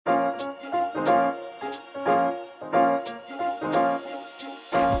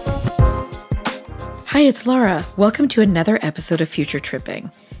Hi, it's Laura. Welcome to another episode of Future Tripping.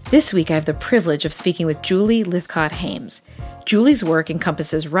 This week I have the privilege of speaking with Julie Lythcott-Haims. Julie's work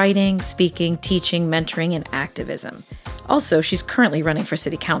encompasses writing, speaking, teaching, mentoring, and activism. Also, she's currently running for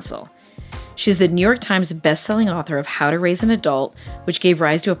city council. She's the New York Times bestselling author of How to Raise an Adult, which gave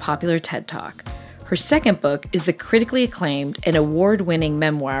rise to a popular TED Talk. Her second book is the critically acclaimed and award-winning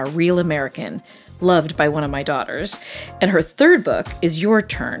memoir, Real American, loved by one of my daughters. And her third book is Your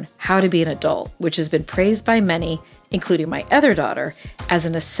Turn, How to Be an Adult, which has been praised by many, including my other daughter, as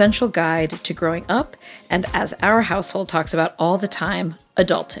an essential guide to growing up and, as our household talks about all the time,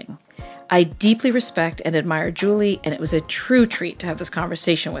 adulting. I deeply respect and admire Julie, and it was a true treat to have this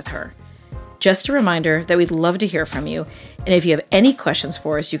conversation with her. Just a reminder that we'd love to hear from you, and if you have any questions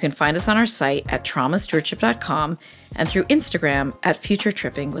for us, you can find us on our site at traumastewardship.com and through Instagram at Future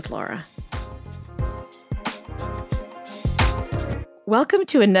Tripping with Laura. Welcome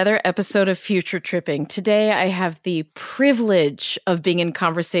to another episode of Future Tripping. Today, I have the privilege of being in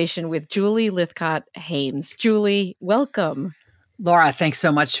conversation with Julie Lythcott-Haims. Julie, welcome. Laura, thanks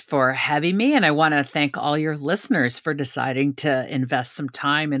so much for having me. And I want to thank all your listeners for deciding to invest some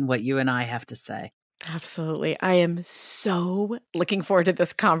time in what you and I have to say. Absolutely. I am so looking forward to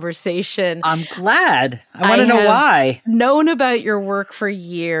this conversation. I'm glad. I want to know why. Known about your work for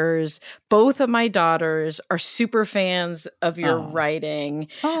years. Both of my daughters are super fans of your writing.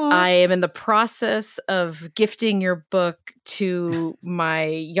 I am in the process of gifting your book to my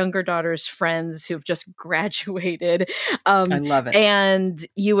younger daughter's friends who've just graduated. I love it. And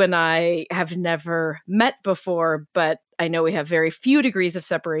you and I have never met before, but I know we have very few degrees of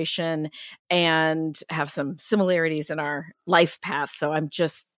separation and have some similarities in our life path. So I'm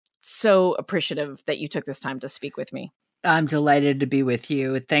just so appreciative that you took this time to speak with me. I'm delighted to be with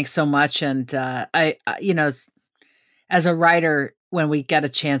you. Thanks so much. And as a writer, when we get a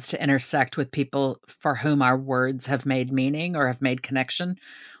chance to intersect with people for whom our words have made meaning or have made connection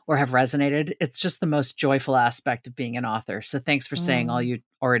or have resonated, it's just the most joyful aspect of being an author. So thanks for saying all you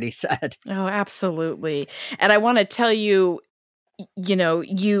already said. Oh, absolutely. And I want to tell you, I know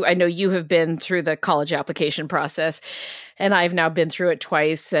you have been through the college application process, and I've now been through it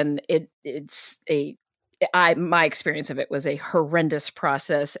twice, and my experience of it was a horrendous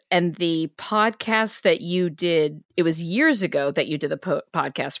process. And the podcast that you did, it was years ago that you did the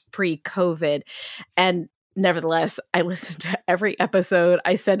podcast pre-COVID. And nevertheless, I listened to every episode.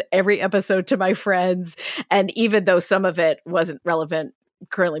 I sent every episode to my friends. And even though some of it wasn't relevant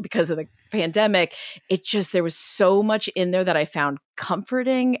currently because of the pandemic, there was so much in there that I found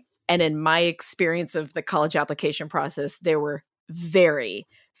comforting. And in my experience of the college application process, there were very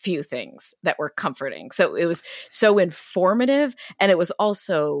few things that were comforting. So it was so informative, and it was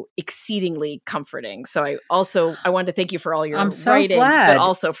also exceedingly comforting. So I wanted to thank you for all your writing, but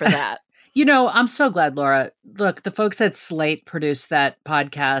also for that. I'm so glad, Laura. Look, the folks at Slate produced that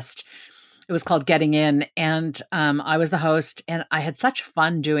podcast. It was called Getting In, and I was the host, and I had such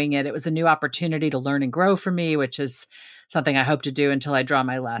fun doing it. It was a new opportunity to learn and grow for me, which is something I hope to do until I draw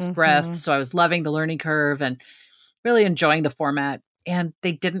my last breath. So I was loving the learning curve and really enjoying the format. And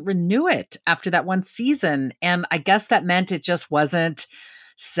they didn't renew it after that one season. And I guess that meant it just wasn't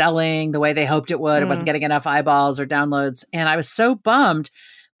selling the way they hoped it would. It wasn't getting enough eyeballs or downloads. And I was so bummed.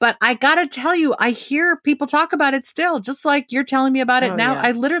 But I got to tell you, I hear people talk about it still, just like you're telling me about it now.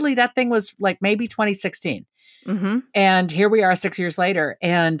 Yeah. That thing was like maybe 2016. And here we are 6 years later.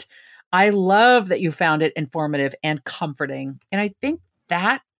 And I love that you found it informative and comforting. And I think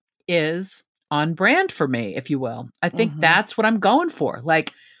that is on brand for me, if you will. I think that's what I'm going for.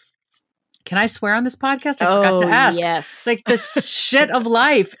 Like, can I swear on this podcast? I forgot to ask. Yes. Like, the shit of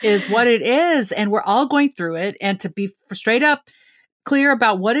life is what it is. And we're all going through it. And to be straight up clear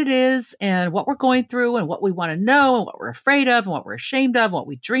about what it is and what we're going through and what we want to know and what we're afraid of and what we're ashamed of and what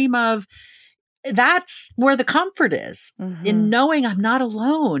we dream of. That's where the comfort is, in knowing I'm not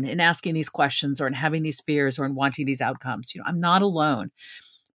alone in asking these questions or in having these fears or in wanting these outcomes. I'm not alone.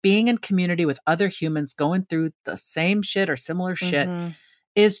 Being in community with other humans going through the same shit or similar shit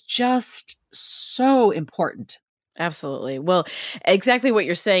is just so important. Absolutely. Well, exactly what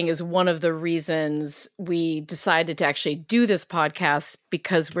you're saying is one of the reasons we decided to actually do this podcast,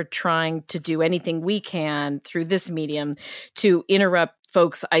 because we're trying to do anything we can through this medium to interrupt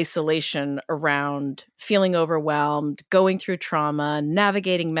folks' isolation around feeling overwhelmed, going through trauma,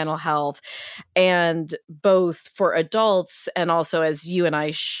 navigating mental health, and both for adults and also, as you and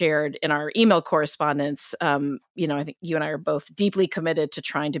I shared in our email correspondence, I think you and I are both deeply committed to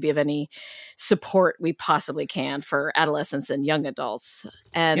trying to be of any support we possibly can for adolescents and young adults.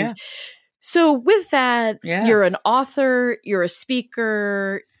 And so with that, you're an author, you're a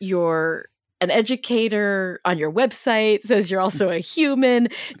speaker, you're an educator on your website, says you're also a human.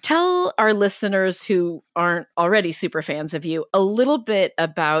 Tell our listeners who aren't already super fans of you a little bit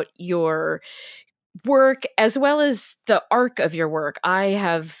about your work as well as the arc of your work. I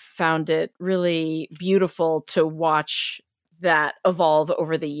have found it really beautiful to watch that evolve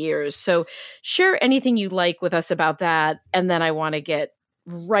over the years. So share anything you like with us about that. And then I want to get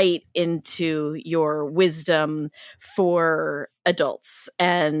right into your wisdom for adults,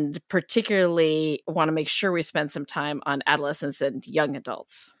 and particularly want to make sure we spend some time on adolescents and young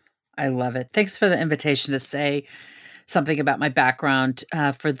adults. I love it. Thanks for the invitation to say something about my background.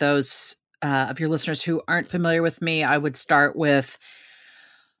 For those of your listeners who aren't familiar with me, I would start with,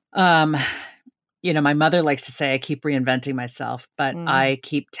 my mother likes to say I keep reinventing myself, but I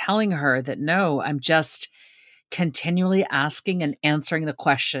keep telling her that no, I'm just continually asking and answering the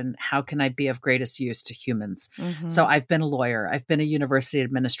question, how can I be of greatest use to humans? So I've been a lawyer. I've been a university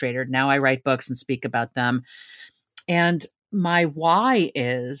administrator. Now I write books and speak about them. And my why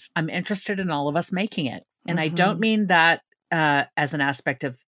is I'm interested in all of us making it. And I don't mean that as an aspect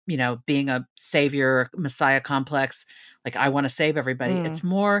of, being a savior, messiah complex, like I want to save everybody. It's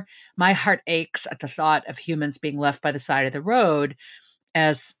more my heart aches at the thought of humans being left by the side of the road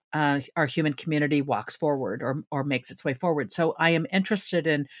as our human community walks forward or makes its way forward. So I am interested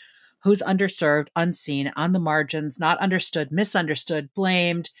in who's underserved, unseen, on the margins, not understood, misunderstood,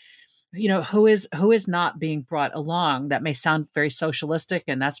 blamed, who is not being brought along. That may sound very socialistic,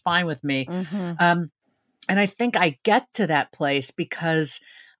 and that's fine with me. And I think I get to that place because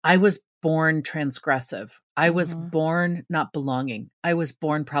I was born transgressive. I was born not belonging. I was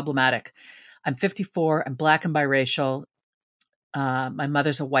born problematic. I'm 54. I'm Black and biracial. My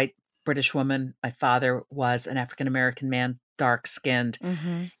mother's a white British woman. My father was an African-American man, dark-skinned.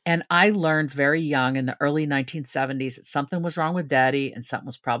 And I learned very young in the early 1970s that something was wrong with daddy and something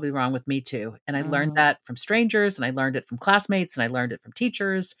was probably wrong with me too. And I learned that from strangers, and I learned it from classmates, and I learned it from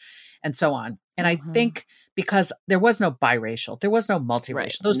teachers and so on. And I think because there was no biracial, there was no multiracial.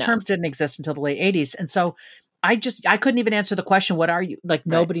 Right. Those terms didn't exist until the late 80s. And so I couldn't even answer the question, what are you? Like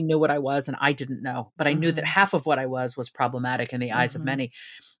nobody knew what I was, and I didn't know, but I knew that half of what I was problematic in the eyes of many.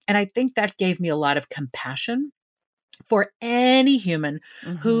 And I think that gave me a lot of compassion for any human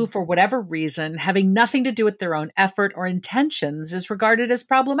who, for whatever reason, having nothing to do with their own effort or intentions, is regarded as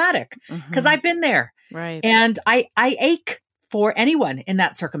problematic. Because I've been there. Right. And I ache for anyone in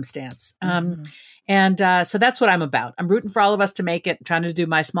that circumstance. So that's what I'm about. I'm rooting for all of us to make it, trying to do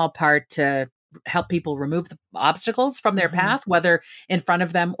my small part to help people remove the obstacles from their path, whether in front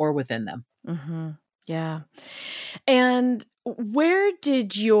of them or within them. Yeah. And where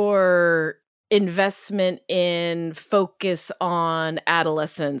did your investment in focus on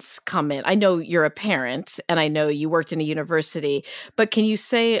adolescents come in? I know you're a parent and I know you worked in a university, but can you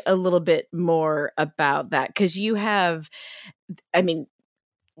say a little bit more about that? Because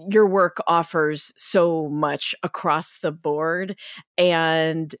your work offers so much across the board,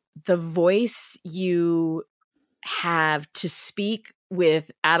 and the voice you have to speak with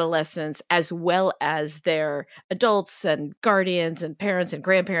adolescents as well as their adults and guardians and parents and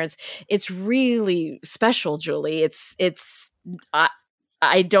grandparents, it's really special, Julie.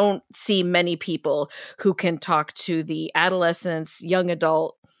 I don't see many people who can talk to the adolescents, young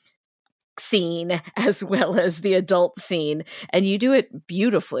adult scene as well as the adult scene, and you do it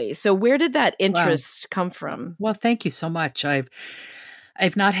beautifully. So where did that interest come from? Well, thank you so much. I've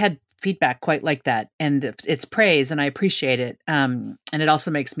not had feedback quite like that, and it's praise, and I appreciate it. And it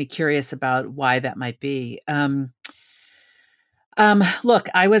also makes me curious about why that might be. Look,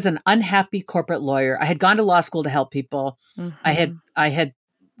 I was an unhappy corporate lawyer. I had gone to law school to help people. I had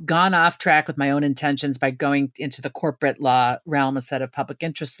gone off track with my own intentions by going into the corporate law realm instead of public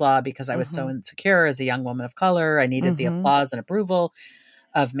interest law because I was so insecure as a young woman of color. I needed the applause and approval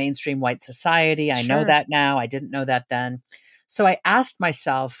of mainstream white society. I know that now. I didn't know that then. So I asked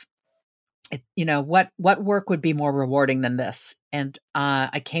myself, what work would be more rewarding than this? And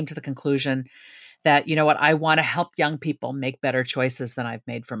I came to the conclusion that, I want to help young people make better choices than I've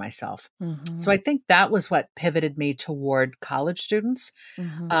made for myself. So I think that was what pivoted me toward college students.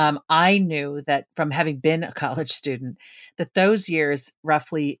 I knew that from having been a college student, that those years,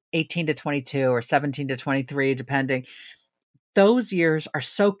 roughly 18 to 22 or 17 to 23, depending, those years are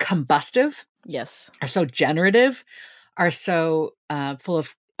so combustive. Yes. Are so generative, are so full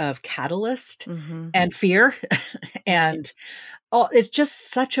of catalyst and fear. And it's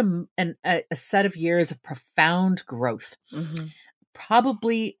just such a set of years of profound growth,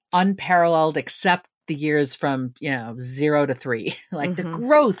 probably unparalleled, except the years from 0 to 3. Like the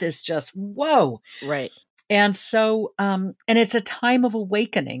growth is just whoa. Right. And so, and it's a time of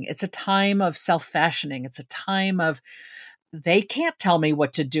awakening. It's a time of self-fashioning. It's a time of, they can't tell me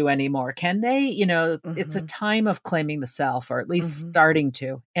what to do anymore, can they? It's a Mm-hmm. time of claiming the self, or at least Mm-hmm. starting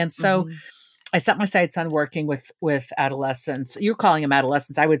to. And so Mm-hmm. I set my sights on working with adolescents. You're calling them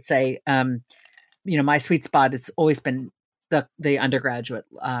adolescents. I would say, my sweet spot has always been the undergraduate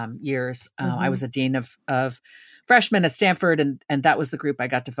years. I Mm-hmm. was a dean of freshmen at Stanford, and that was the group I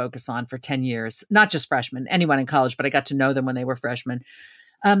got to focus on for 10 years. Not just freshmen, anyone in college, but I got to know them when they were freshmen.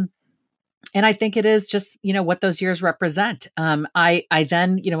 And I think it is just, what those years represent. I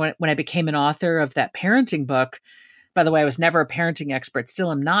then, when I became an author of that parenting book, by the way, I was never a parenting expert, still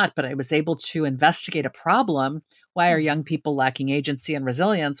am not, but I was able to investigate a problem. Why are young people lacking agency and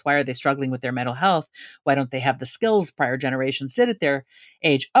resilience? Why are they struggling with their mental health? Why don't they have the skills prior generations did at their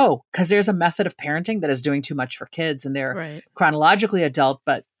age? Oh, because there's a method of parenting that is doing too much for kids, and they're Right. chronologically adult,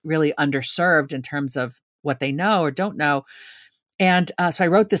 but really underserved in terms of what they know or don't know. And so I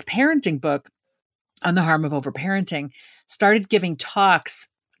wrote this parenting book on the harm of overparenting, started giving talks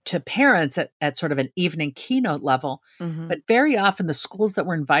to parents at sort of an evening keynote level. Mm-hmm. But very often the schools that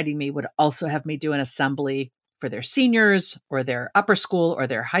were inviting me would also have me do an assembly for their seniors or their upper school or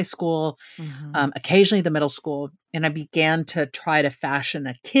their high school, Mm-hmm. occasionally the middle school. And I began to try to fashion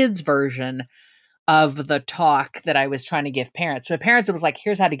a kid's version of the talk that I was trying to give parents. So parents, it was like,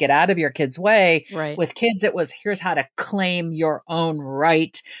 here's how to get out of your kid's way. Right. With kids, it was, here's how to claim your own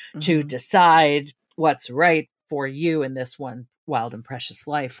right to Mm-hmm. decide what's right for you in this one wild and precious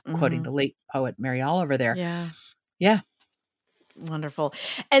life, quoting Mm-hmm. the late poet Mary Oliver there. Yeah. Yeah. Wonderful.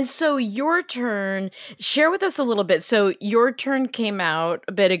 And so your turn, share with us a little bit. So your turn came out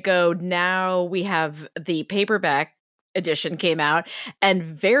a bit ago. Now we have the paperback edition came out, and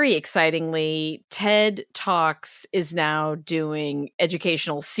very excitingly, TED Talks is now doing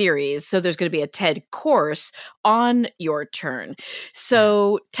educational series. So there's going to be a TED course on your turn.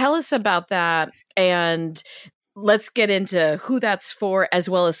 So tell us about that, and let's get into who that's for, as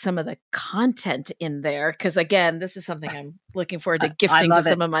well as some of the content in there. Because again, this is something I'm looking forward to I gifting to love it.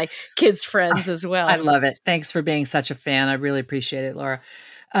 some of my kids' friends as well. I love it. Thanks for being such a fan. I really appreciate it, Laura.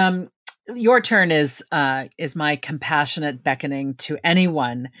 Your turn is my compassionate beckoning to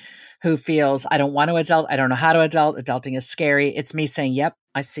anyone who feels, I don't want to adult. I don't know how to adult. Adulting is scary. It's me saying, yep,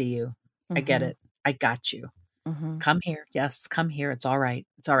 I see you. Mm-hmm. I get it. I got you. Mm-hmm. Come here. Yes, come here. It's all right.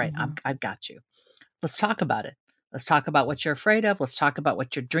 It's all right. Mm-hmm. I've got you. Let's talk about it. Let's talk about what you're afraid of. Let's talk about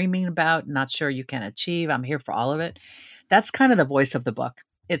what you're dreaming about, not sure you can achieve. I'm here for all of it. That's kind of the voice of the book.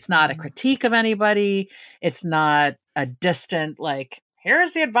 It's not a critique of anybody. It's not a distant, like,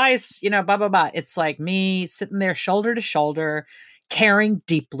 here's the advice, blah, blah, blah. It's like me sitting there shoulder to shoulder, caring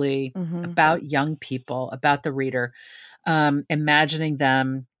deeply about young people, about the reader, imagining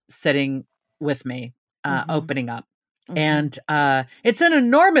them sitting with me, opening up. And it's an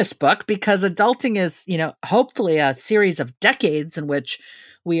enormous book because adulting is, hopefully a series of decades in which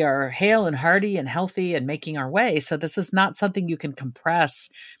we are hale and hearty and healthy and making our way. So this is not something you can compress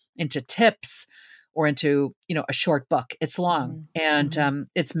into tips or into, a short book. It's long and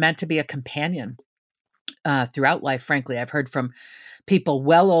it's meant to be a companion throughout life. Frankly, I've heard from people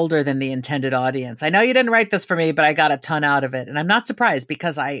well older than the intended audience. I know you didn't write this for me, but I got a ton out of it. And I'm not surprised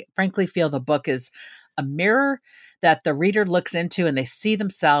because I frankly feel the book is a mirror that the reader looks into and they see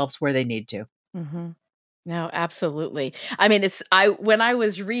themselves where they need to. Mm-hmm. No, absolutely. I mean, when I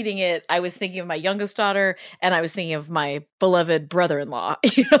was reading it, I was thinking of my youngest daughter and I was thinking of my beloved brother-in-law,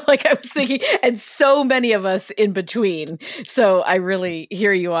 like I was thinking, and so many of us in between. So I really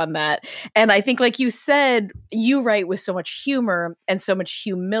hear you on that. And I think, like you said, you write with so much humor and so much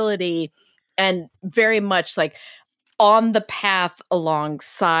humility and very much like on the path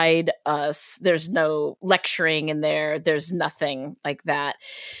alongside us. There's no lecturing in there. There's nothing like that.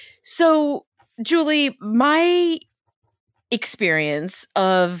 So Julie, my experience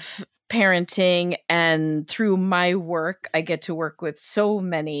of parenting and through my work, I get to work with so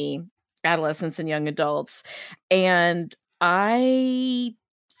many adolescents and young adults. And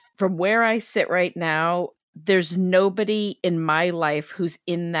from where I sit right now, there's nobody in my life who's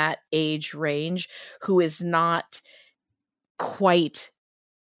in that age range who is not quite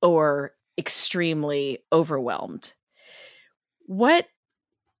or extremely overwhelmed. What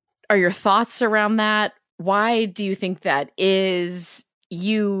are your thoughts around that? Why do you think that is?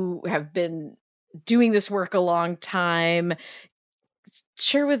 You have been doing this work a long time.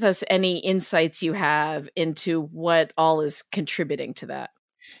 Share with us any insights you have into what all is contributing to that.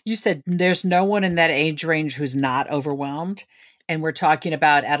 You said there's no one in that age range who's not overwhelmed. And we're talking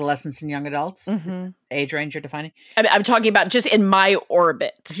about adolescents and young adults, age range you're defining? I'm talking about just in my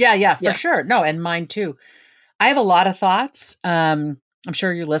orbit. Yeah, for sure. No, and mine too. I have a lot of thoughts. I'm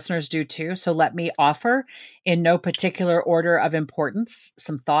sure your listeners do too. So let me offer, in no particular order of importance,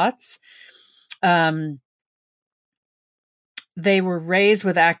 some thoughts. They were raised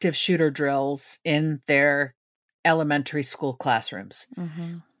with active shooter drills in their elementary school classrooms.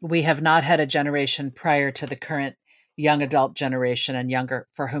 We have not had a generation prior to the current young adult generation and younger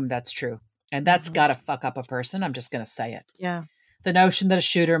for whom that's true. And that's got to fuck up a person. I'm just going to say it. Yeah. The notion that a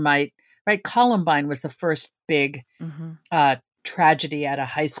shooter might, right? Columbine was the first big tragedy at a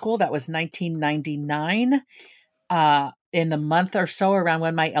high school. That was 1999, in the month or so around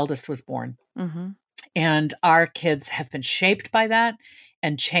when my eldest was born. And our kids have been shaped by that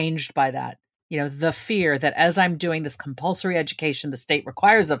and changed by that. You know, the fear that as I'm doing this compulsory education the state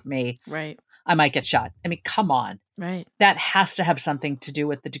requires of me, right, I might get shot. I mean, come on. Right. That has to have something to do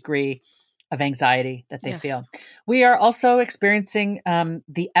with the degree of anxiety that they feel. We are also experiencing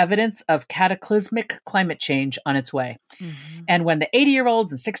the evidence of cataclysmic climate change on its way. And when the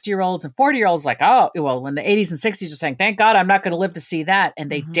 80-year-olds and 60-year-olds and 40-year-olds like, oh, well, when the 80s and 60s are saying, thank God I'm not going to live to see that. And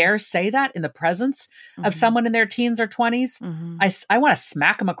they dare say that in the presence of someone in their teens or 20s. I want to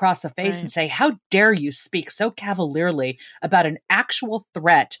smack them across the face and say, how dare you speak so cavalierly about an actual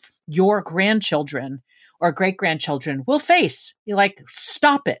threat your grandchildren or great-grandchildren will face? You're like,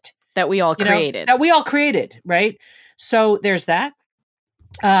 stop it. That we all created. Right? So there's that.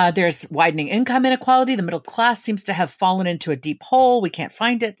 There's widening income inequality. The middle class seems to have fallen into a deep hole. We can't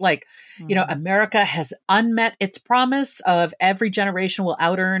find it. Like, you know, America has unmet its promise of every generation will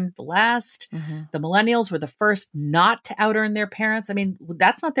out-earn the last. The millennials were the first not to out-earn their parents. I mean,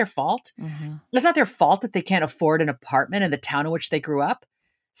 that's not their fault. It's not their fault that they can't afford an apartment in the town in which they grew up.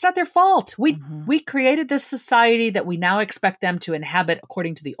 It's not their fault. We created this society that we now expect them to inhabit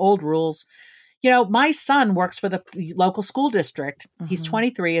according to the old rules. You know, my son works for the local school district. He's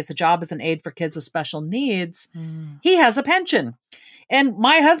 23, has a job as an aide for kids with special needs. He has a pension. And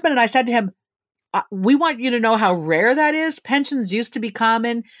my husband and I said to him, we want you to know how rare that is. Pensions used to be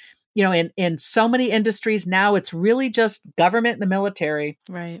common, you know, in so many industries. Now it's really just government and the military.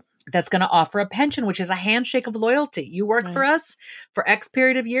 Right. That's going to offer a pension, which is a handshake of loyalty. You work for us for X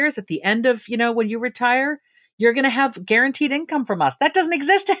period of years. At the end of, you know, when you retire, you're going to have guaranteed income from us. That doesn't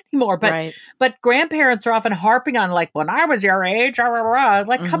exist anymore. But grandparents are often harping on, like, when I was your age,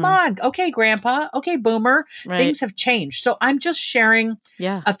 like, come on. Okay, grandpa. Okay, boomer. Things have changed. So I'm just sharing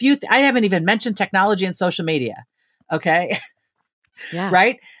a few. I haven't even mentioned technology and social media. Okay.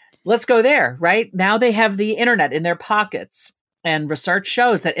 Right. Let's go there. Right now they have the internet in their pockets. And research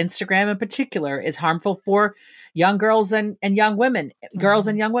shows that Instagram in particular is harmful for young girls and young women, girls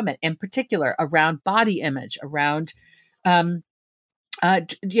and young women in particular, around body image, around, you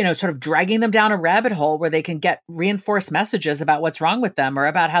know, sort of dragging them down a rabbit hole where they can get reinforced messages about what's wrong with them or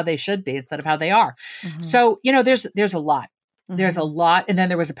about how they should be instead of how they are. So, you know, there's a lot. There's a lot. And then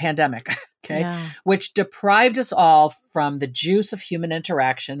there was a pandemic, which deprived us all from the juice of human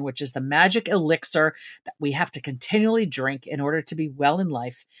interaction, which is the magic elixir that we have to continually drink in order to be well in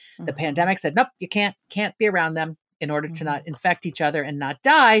life. The pandemic said, nope, you can't be around them in order to not infect each other and not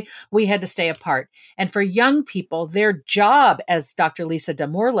die. We had to stay apart. And for young people, their job, as Dr. Lisa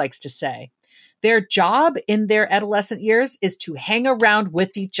Damour likes to say, their job in their adolescent years is to hang around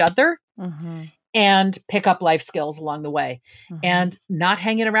with each other and pick up life skills along the way. And not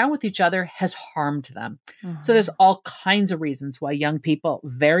hanging around with each other has harmed them. So there's all kinds of reasons why young people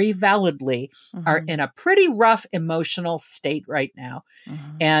very validly are in a pretty rough emotional state right now.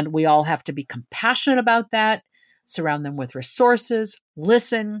 And we all have to be compassionate about that, surround them with resources,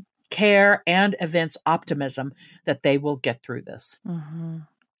 listen, care, and evince optimism that they will get through this.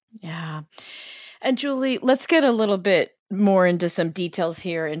 Yeah. And Julie, let's get a little bit more into some details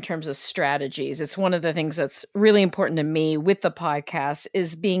here in terms of strategies. It's one of the things that's really important to me with the podcast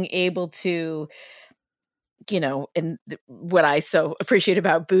is being able to, you know, and what I so appreciate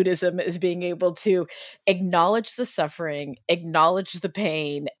about Buddhism is being able to acknowledge the suffering, acknowledge the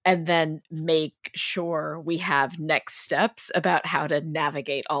pain, and then make sure we have next steps about how to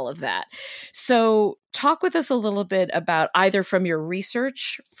navigate all of that. So talk with us a little bit about either from your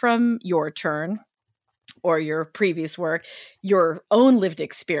research from your turn or your previous work, your own lived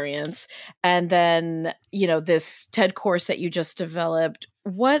experience, and then, you know, this TED course that you just developed.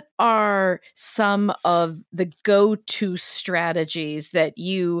 What are some of the go-to strategies that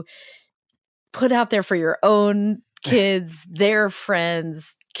you put out there for your own kids, their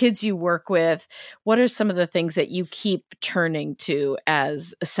friends, kids you work with? What are some of the things that you keep turning to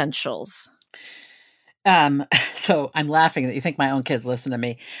as essentials? So I'm laughing that you think my own kids listen to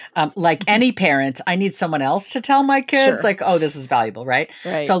me. Like any parent, I need someone else to tell my kids, Sure. like, oh, this is valuable, right?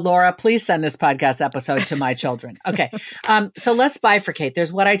 Right. So Laura, please send this podcast episode to my children. Okay. So let's bifurcate.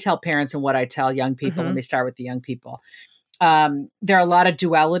 There's what I tell parents and what I tell young people. Let me start with the young people. There are a lot of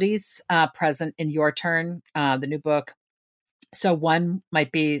dualities present in Your Turn, the new book. So one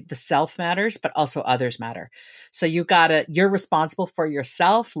might be the self matters, but also others matter. So you're responsible for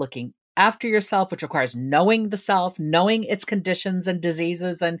yourself, looking after yourself, which requires knowing the self, knowing its conditions and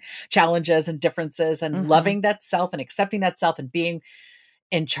diseases and challenges and differences, and loving that self and accepting that self and being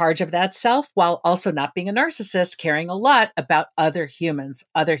in charge of that self, while also not being a narcissist, caring a lot about other humans.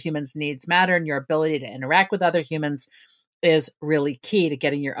 Other humans' needs matter, and your ability to interact with other humans is really key to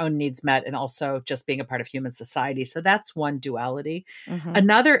getting your own needs met and also just being a part of human society. So that's one duality.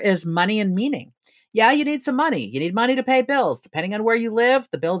 Another is money and meaning. Yeah, you need some money. You need money to pay bills. Depending on where you live,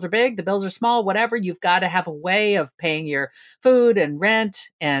 the bills are big, the bills are small, whatever. You've got to have a way of paying your food and rent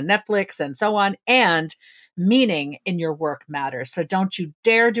and Netflix and so on. And meaning in your work matters. So don't you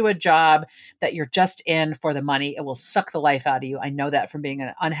dare do a job that you're just in for the money. It will suck the life out of you. I know that from being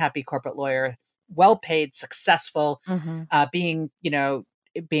an unhappy corporate lawyer, well-paid, successful, being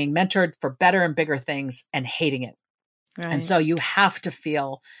mentored for better and bigger things and hating it. Right. And so you have to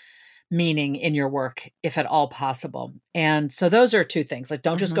feel meaning in your work, if at all possible. And so those are two things. Like,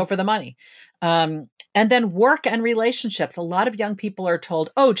 don't just go for the money. And then work and relationships. A lot of young people are told,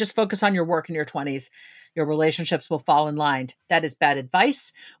 oh, just focus on your work in your 20s. Your relationships will fall in line. That is bad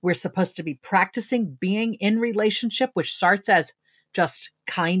advice. We're supposed to be practicing being in relationship, which starts as just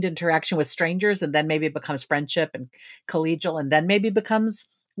kind interaction with strangers, and then maybe it becomes friendship and collegial, and then maybe becomes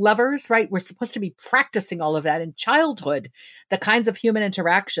lovers, right? We're supposed to be practicing all of that in childhood, the kinds of human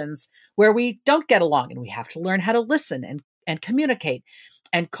interactions where we don't get along, and we have to learn how to listen and communicate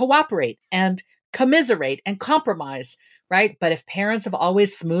and cooperate and commiserate and compromise, right? But if parents have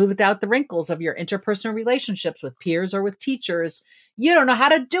always smoothed out the wrinkles of your interpersonal relationships with peers or with teachers, you don't know how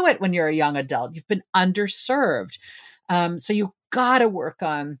to do it when you're a young adult. You've been underserved. So you got to work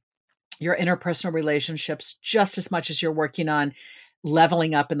on your interpersonal relationships just as much as you're working on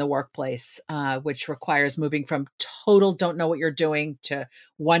leveling up in the workplace, which requires moving from total don't know what you're doing to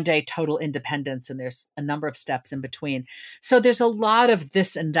one day total independence. And there's a number of steps in between. So there's a lot of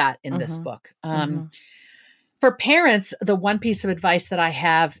this and that in this book. For parents, the one piece of advice that I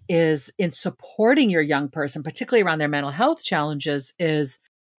have is in supporting your young person, particularly around their mental health challenges, is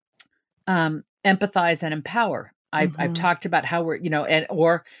empathize and empower. I've talked about how we're,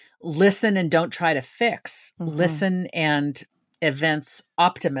 or listen and don't try to fix. Listen and evince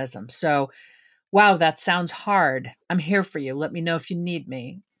optimism. So, wow, that sounds hard. I'm here for you. Let me know if you need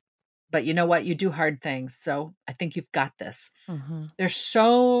me. But you know what? You do hard things. So I think you've got this. There's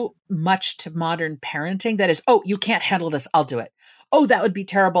so much to modern parenting that is, oh, you can't handle this. I'll do it. Oh, that would be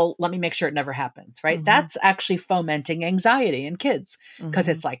terrible. Let me make sure it never happens, right? That's actually fomenting anxiety in kids because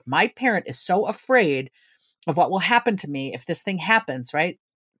it's like, my parent is so afraid of what will happen to me if this thing happens, right?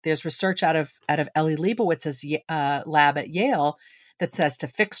 There's research out of Ellie Leibowitz's lab at Yale that says to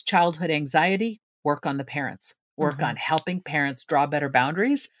fix childhood anxiety, work on the parents, work on helping parents draw better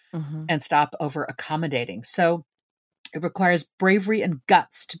boundaries and stop over accommodating. So it requires bravery and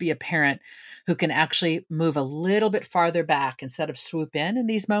guts to be a parent who can actually move a little bit farther back instead of swoop in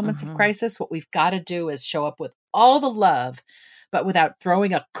these moments of crisis. What we've got to do is show up with all the love, but without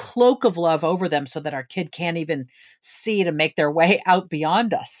throwing a cloak of love over them so that our kid can't even see to make their way out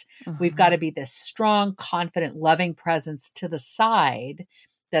beyond us. We've got to be this strong, confident, loving presence to the side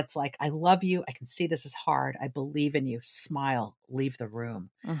that's like, I love you. I can see this is hard. I believe in you. Smile, leave the room,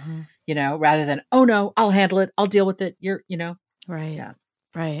 rather than, oh no, I'll handle it. I'll deal with it. Right. Yeah.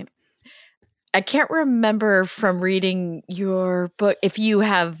 Right. I can't remember from reading your book if you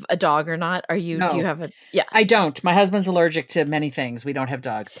have a dog or not. Do you have a, yeah. I don't. My husband's allergic to many things. We don't have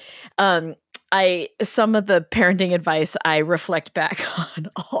dogs. Some of the parenting advice I reflect back on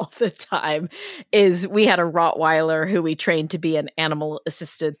all the time is we had a Rottweiler who we trained to be an animal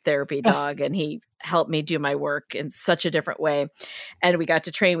assisted therapy dog, and he helped me do my work in such a different way. And we got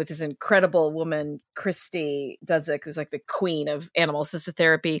to train with this incredible woman, Christy Dudzik, who's like the queen of animal assisted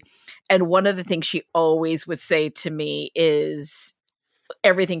therapy. And one of the things she always would say to me is,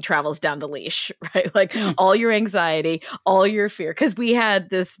 everything travels down the leash, right? Like all your anxiety, all your fear, because we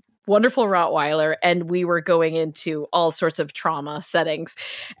had this wonderful Rottweiler and we were going into all sorts of trauma settings.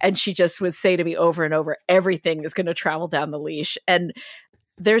 And she just would say to me over and over, everything is going to travel down the leash. And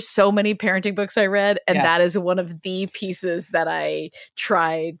there's so many parenting books I read, and that is one of the pieces that I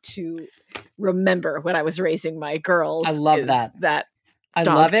tried to remember when I was raising my girls. I love that. I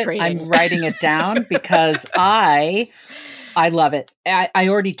dog love it. training. I'm writing it down because I love it. I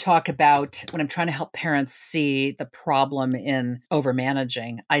already talk about when I'm trying to help parents see the problem in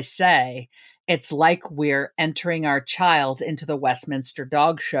overmanaging. I say it's like we're entering our child into the Westminster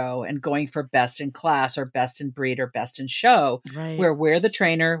Dog Show and going for best in class or best in breed or best in show, Right. where we're the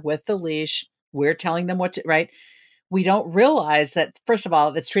trainer with the leash. We're telling them what to, right? We don't realize that, first of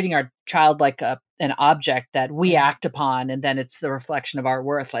all, it's treating our child like an object that we act upon. And then it's the reflection of our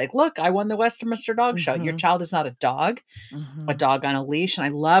worth. Like, look, I won the Westminster Dog Show. Your child is not a dog on a leash. And I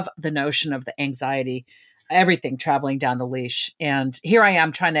love the notion of the anxiety, everything traveling down the leash. And here I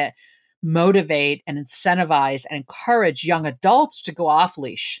am trying to motivate and incentivize and encourage young adults to go off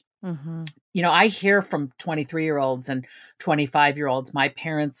leash. I hear from 23-year-olds and 25-year-olds, my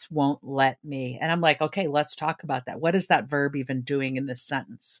parents won't let me. And I'm like, okay, let's talk about that. What is that verb even doing in this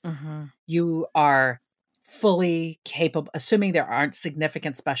sentence? You are fully capable, assuming there aren't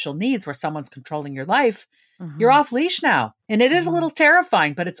significant special needs where someone's controlling your life. You're off leash now. And it is a little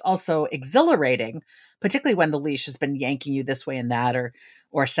terrifying, but it's also exhilarating, particularly when the leash has been yanking you this way and that,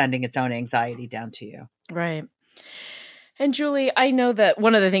 or sending its own anxiety down to you. Right. And Julie, I know that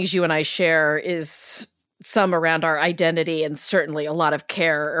one of the things you and I share is some around our identity, and certainly a lot of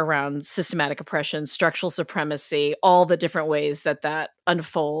care around systematic oppression, structural supremacy, all the different ways that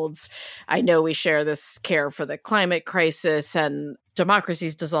unfolds. I know we share this care for the climate crisis and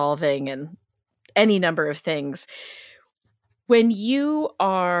democracy's dissolving and any number of things. When you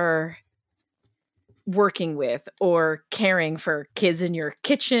are working with or caring for kids in your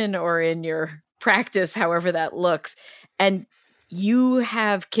kitchen or in your practice, however that looks, and you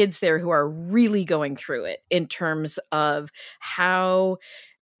have kids there who are really going through it in terms of how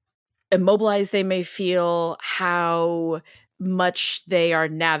immobilized they may feel, how much they are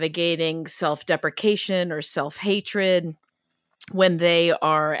navigating self-deprecation or self-hatred when they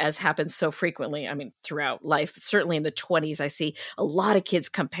are, as happens so frequently, I mean, throughout life, certainly in the 20s, I see a lot of kids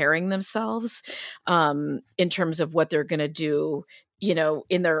comparing themselves in terms of what they're going to do, in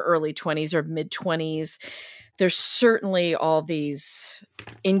their early 20s or mid 20s. There's certainly all these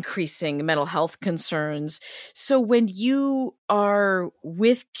increasing mental health concerns. So when you are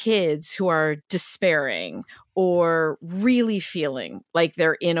with kids who are despairing or really feeling like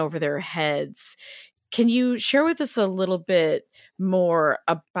they're in over their heads, can you share with us a little bit more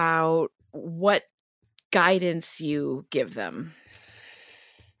about what guidance you give them?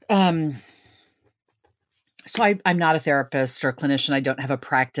 So I'm not a therapist or a clinician. I don't have a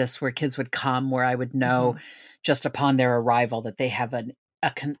practice where kids would come where I would know just upon their arrival that they have a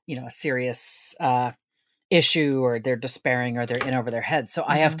serious issue, or they're despairing, or they're in over their heads. So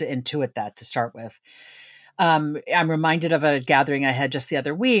I have to intuit that to start with. I'm reminded of a gathering I had just the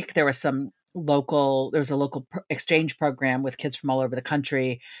other week. There was a local exchange program with kids from all over the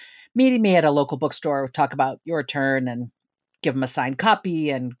country meeting me at a local bookstore, talk about your turn and give them a signed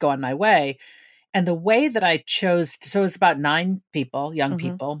copy and go on my way. And the way that I chose, so it was about 9 people, young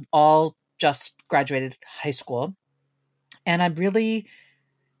people, all just graduated high school. And I'm really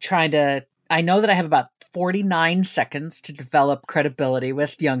I know that I have about 49 seconds to develop credibility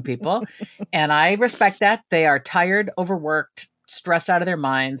with young people. And I respect that. They are tired, overworked, stressed out of their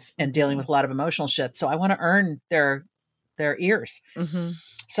minds, and dealing with a lot of emotional shit. So I want to earn their ears.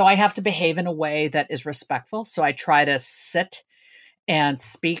 So I have to behave in a way that is respectful. So I try to sit and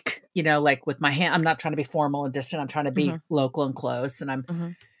speak, like with my hand. I'm not trying to be formal and distant. I'm trying to be local and close. And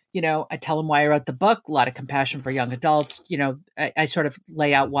I'm, I tell them why I wrote the book, a lot of compassion for young adults. I sort of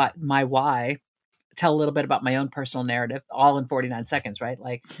lay out my why, tell a little bit about my own personal narrative, all in 49 seconds, right?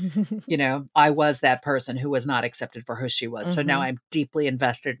 Like, I was that person who was not accepted for who she was. So now I'm deeply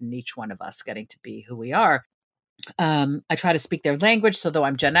invested in each one of us getting to be who we are. I try to speak their language. So though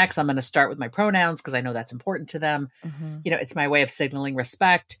I'm Gen X, I'm going to start with my pronouns because I know that's important to them. It's my way of signaling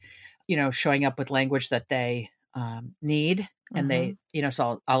respect, showing up with language that they need. And they,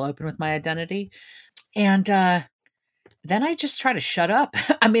 so I'll open with my identity. And then I just try to shut up.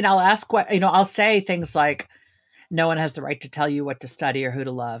 I mean, I'll ask I'll say things like, no one has the right to tell you what to study or who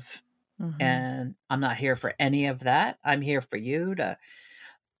to love. And I'm not here for any of that. I'm here for you to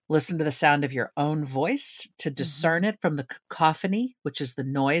listen to the sound of your own voice, to discern it from the cacophony, which is the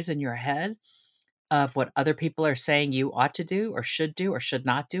noise in your head of what other people are saying you ought to do or should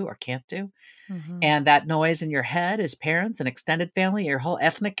not do or can't do. And that noise in your head is parents and extended family, your whole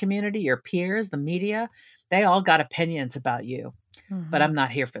ethnic community, your peers, the media. They all got opinions about you, but I'm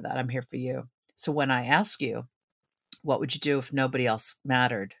not here for that. I'm here for you. So when I ask you, what would you do if nobody else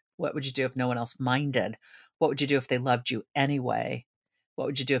mattered? What would you do if no one else minded? What would you do if they loved you anyway? What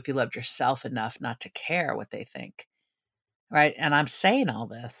would you do if you loved yourself enough not to care what they think? right? And I'm saying all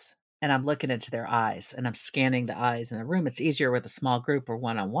this and I'm looking into their eyes and I'm scanning the eyes in the room. It's easier with a small group or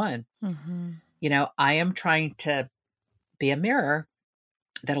one-on-one. I am trying to be a mirror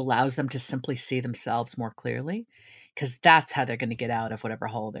that allows them to simply see themselves more clearly, because that's how they're going to get out of whatever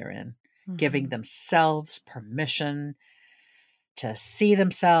hole they're in, giving themselves permission to see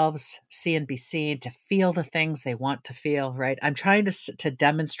themselves, see and be seen, to feel the things they want to feel, right? I'm trying to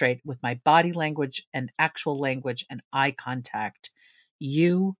demonstrate with my body language and actual language and eye contact,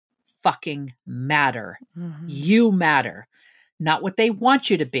 you fucking matter. You matter. Not what they want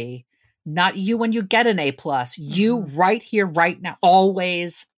you to be, not you when you get an A+. You right here, right now,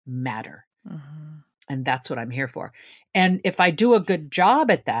 always matter. And that's what I'm here for. And if I do a good job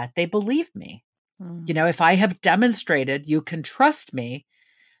at that, they believe me. If I have demonstrated you can trust me,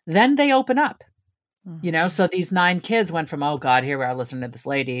 then they open up. So these 9 kids went from, oh God, here we are listening to this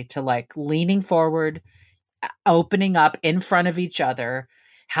lady, to like leaning forward, opening up in front of each other.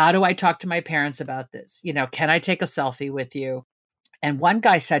 How do I talk to my parents about this? Can I take a selfie with you? And one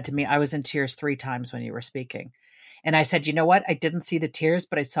guy said to me, I was in tears 3 times when you were speaking. And I said, you know what? I didn't see the tears,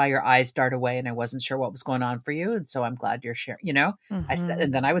 but I saw your eyes dart away and I wasn't sure what was going on for you. And so I'm glad you're sharing, I said,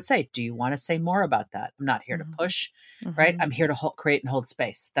 and then I would say, do you want to say more about that? I'm not here to push, right? I'm here to create and hold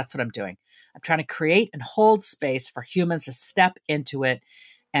space. That's what I'm doing. I'm trying to create and hold space for humans to step into it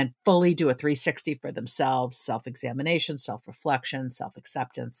and fully do a 360 for themselves, self-examination, self-reflection,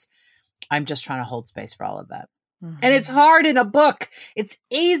 self-acceptance. I'm just trying to hold space for all of that. And it's hard in a book. It's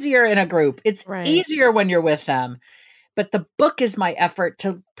easier in a group. It's easier when you're with them. But the book is my effort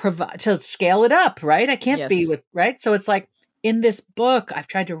to provide, to scale it up, right? I can't be with, right? So it's like in this book, I've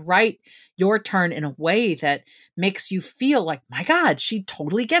tried to write your turn in a way that makes you feel like, my God, she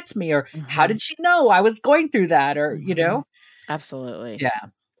totally gets me. Or how did she know I was going through that? Or, Absolutely. Yeah.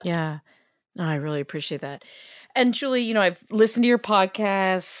 Yeah. No, I really appreciate that. And Julie, I've listened to your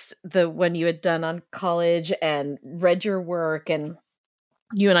podcast, the one you had done on college, and read your work, and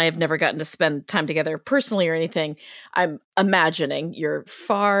you and I have never gotten to spend time together personally or anything. I'm imagining you're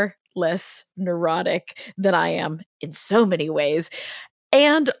far less neurotic than I am in so many ways.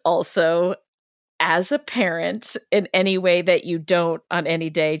 And also, as a parent, in any way that you don't on any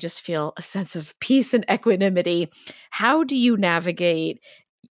day just feel a sense of peace and equanimity, how do you navigate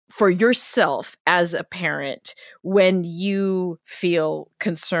for yourself as a parent when you feel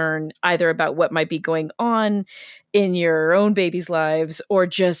concern either about what might be going on in your own baby's lives or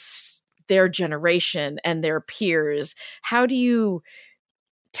just their generation and their peers? How do you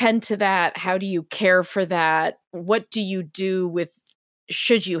tend to that? How do you care for that? What do you do with,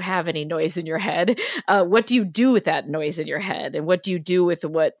 should you have any noise in your head? What do you do with that noise in your head? And what do you do with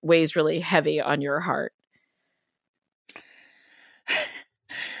what weighs really heavy on your heart?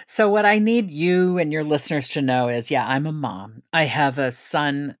 So what I need you and your listeners to know is, I'm a mom. I have a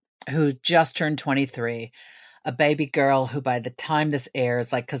son who just turned 23, a baby girl who by the time this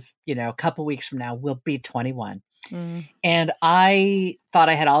airs, because, a couple weeks from now will be 21. And I thought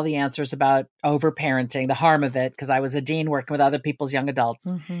I had all the answers about overparenting, the harm of it, because I was a dean working with other people's young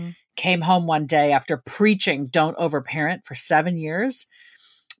adults. Came home one day after preaching, don't overparent for 7 years.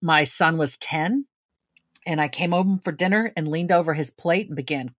 My son was 10. And I came home for dinner and leaned over his plate and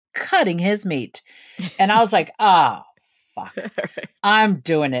began cutting his meat. And I was like, oh, fuck. I'm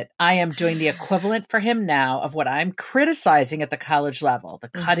doing it. I am doing the equivalent for him now of what I'm criticizing at the college level, the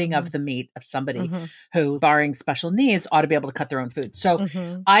cutting of the meat of somebody who, barring special needs, ought to be able to cut their own food. So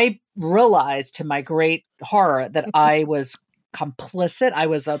I realized to my great horror that I was complicit. I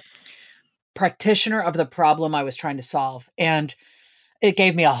was a practitioner of the problem I was trying to solve. And it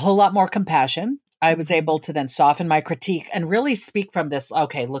gave me a whole lot more compassion. I was able to then soften my critique and really speak from this,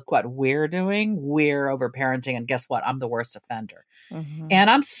 okay, look what we're doing. We're overparenting. And guess what? I'm the worst offender. And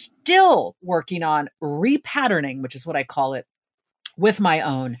I'm still working on repatterning, which is what I call it, with my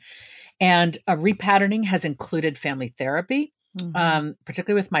own. And repatterning has included family therapy,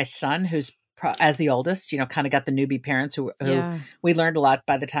 particularly with my son, who's as the oldest, kind of got the newbie parents who we learned a lot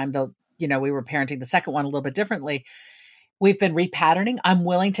by the time we were parenting the second one a little bit differently. We've been repatterning. I'm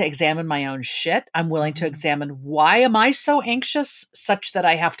willing to examine my own shit. I'm willing to examine why am I so anxious such that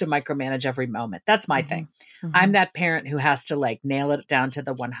I have to micromanage every moment. That's my thing. I'm that parent who has to nail it down to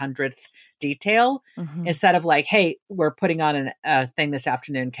the 100th detail instead of hey, we're putting on a thing this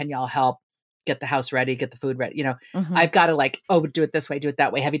afternoon. Can y'all help get the house ready, get the food ready? I've got to do it this way, do it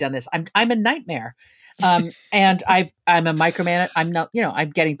that way. Have you done this? I'm a nightmare. And I'm a micromanager. I'm not,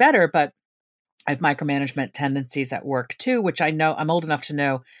 I'm getting better, but I have micromanagement tendencies at work too, which I know I'm old enough to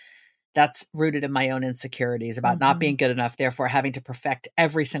know That's rooted in my own insecurities about not being good enough, therefore having to perfect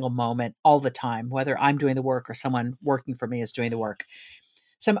every single moment all the time, whether I'm doing the work or someone working for me is doing the work.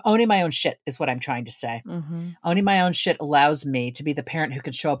 So I'm owning my own shit is what I'm trying to say. Owning my own shit allows me to be the parent who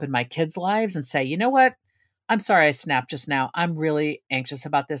can show up in my kids' lives and say, you know what? I'm sorry I snapped just now. I'm really anxious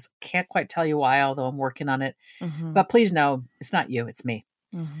about this. Can't quite tell you why, although I'm working on it. But please know it's not you, it's me.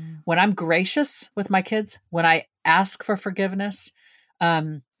 When I'm gracious with my kids, when I ask for forgiveness,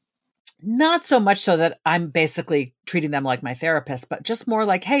 not so much so that I'm basically treating them like my therapist, but just more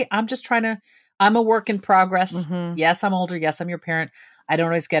like, hey, I'm a work in progress. Yes, I'm older. Yes, I'm your parent. I don't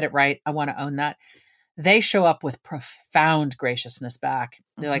always get it right. I want to own that. They show up with profound graciousness back.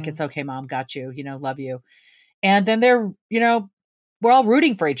 They're like, it's okay, mom, got you, love you. And then they're, we're all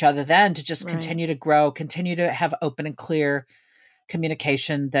rooting for each other then to just continue to grow, continue to have open and clear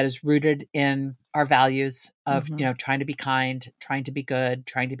communication that is rooted in our values of, trying to be kind, trying to be good,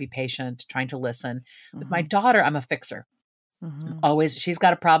 trying to be patient, trying to listen. With my daughter, I'm a fixer. Always, she's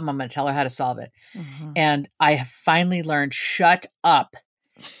got a problem. I'm going to tell her how to solve it. And I have finally learned, shut up.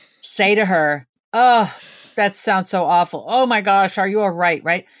 Say to her, oh, that sounds so awful. Oh my gosh, are you all right?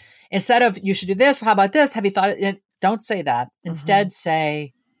 Right? Instead of, you should do this. How about this? Have you thought it? Don't say that. Instead,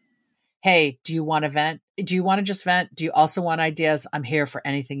 say, hey, do you want to vent? Do you want to just vent? Do you also want ideas? I'm here for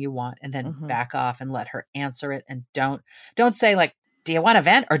anything you want. And then back off and let her answer it. And don't say like, do you want to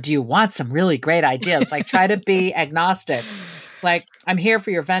vent or do you want some really great ideas? Like, try to be agnostic. Like, I'm here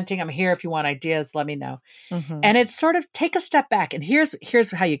for your venting. I'm here if you want ideas, let me know. And it's sort of take a step back. And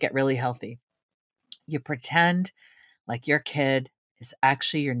here's how you get really healthy. You pretend like your kid is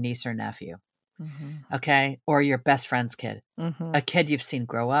actually your niece or nephew. Okay. Or your best friend's kid, a kid you've seen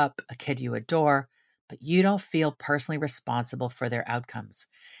grow up, a kid you adore, but you don't feel personally responsible for their outcomes.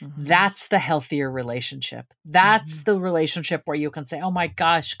 That's the healthier relationship. That's the relationship where you can say, oh my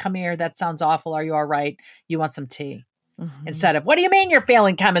gosh, come here. That sounds awful. Are you all right? You want some tea? Instead of, what do you mean you're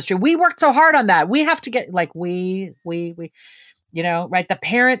failing chemistry? We worked so hard on that. We have to get like, right? The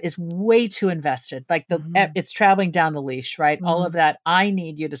parent is way too invested. Like it's traveling down the leash, right? All of that. I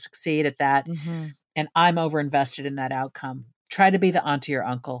need you to succeed at that. And I'm over invested in that outcome. Try to be the aunt to your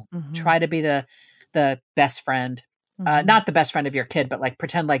uncle. Try to be the best friend. Not the best friend of your kid, but like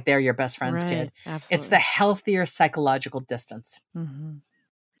pretend like they're your best friend's kid. Absolutely. It's the healthier psychological distance.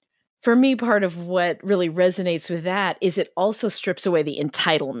 For me, part of what really resonates with that is it also strips away the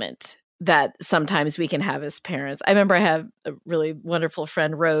entitlement that sometimes we can have as parents. I remember I have a really wonderful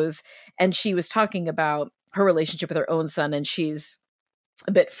friend, Rose, and she was talking about her relationship with her own son, and she's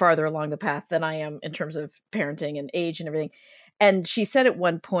a bit farther along the path than I am in terms of parenting and age and everything. And she said at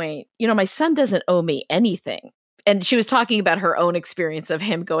one point, my son doesn't owe me anything. And she was talking about her own experience of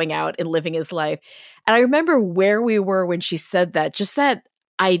him going out and living his life. And I remember where we were when she said that, just that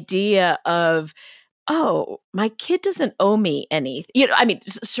idea of, oh, my kid doesn't owe me anything.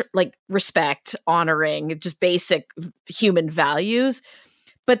 Like respect, honoring, just basic human values.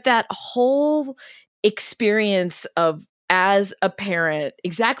 But that whole experience of, as a parent,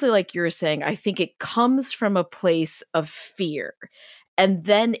 exactly like you're saying, I think it comes from a place of fear. And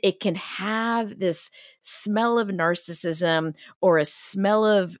then it can have this smell of narcissism or a smell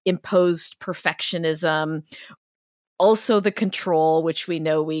of imposed perfectionism. Also the control, which we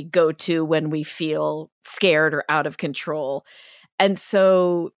know we go to when we feel scared or out of control. And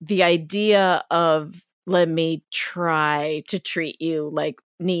so the idea of, let me try to treat you like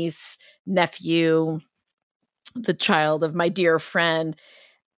niece, nephew, the child of my dear friend,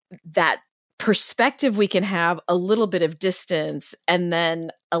 that perspective we can have a little bit of distance, and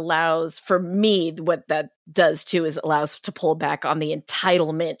then allows, for me, what that does too is allows to pull back on the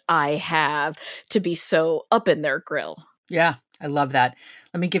entitlement I have to be so up in their grill. Yeah, I love that.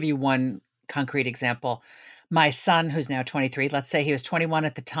 Let me give you one concrete example. My son, who's now 23, let's say he was 21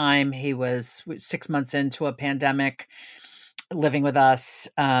 at the time. He was 6 months into a pandemic, living with us.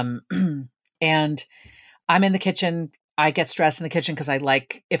 And I'm in the kitchen. I get stressed in the kitchen because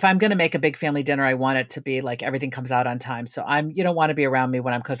if I'm going to make a big family dinner, I want it to be like everything comes out on time. So you don't want to be around me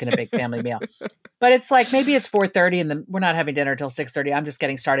when I'm cooking a big family meal. But it's like, maybe it's 4:30 and then we're not having dinner until 6:30. I'm just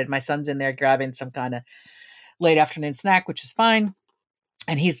getting started. My son's in there grabbing some kind of late afternoon snack, which is fine.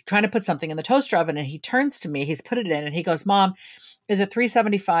 And he's trying to put something in the toaster oven, and he turns to me, he's put it in, and he goes, Mom, is it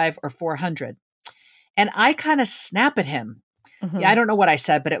 375 or 400? And I kind of snap at him. Yeah, I don't know what I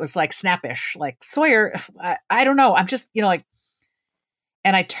said, but it was like snappish, like Sawyer, I don't know. I'm just, and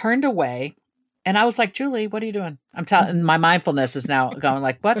I turned away And I was like, Julie, what are you doing? I'm telling, my mindfulness is now going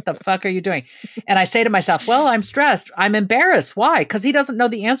like, what the fuck are you doing? And I say to myself, well, I'm stressed. I'm embarrassed. Why? Because he doesn't know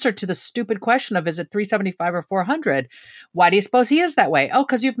the answer to the stupid question of, is it 375 or 400? Why do you suppose he is that way? Oh,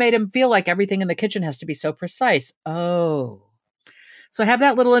 because you've made him feel like everything in the kitchen has to be so precise. Oh. So I have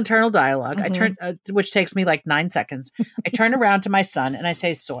that little internal dialogue. I turn, which takes me like 9 seconds. I turn around to my son and I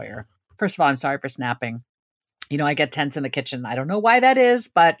say, Sawyer, first of all, I'm sorry for snapping. I get tense in the kitchen. I don't know why that is,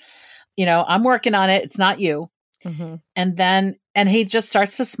 but I'm working on it. It's not you. And he just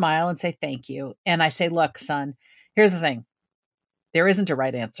starts to smile and say, thank you. And I say, look, son, here's the thing. There isn't a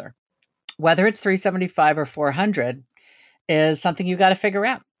right answer. Whether it's 375 or 400 is something you got to figure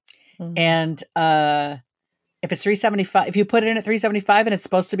out. And, if it's 375, if you put it in at 375 and it's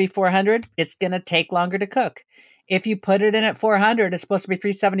supposed to be 400, it's going to take longer to cook. If you put it in at 400, it's supposed to be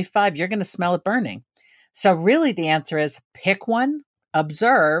 375. You're going to smell it burning. So really the answer is pick one,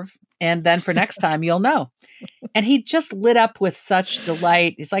 observe, and then for next time, you'll know. And he just lit up with such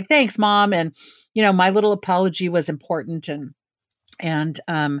delight. He's like, thanks, Mom. And, my little apology was important. And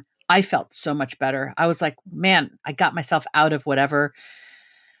I felt so much better. I was like, man, I got myself out of whatever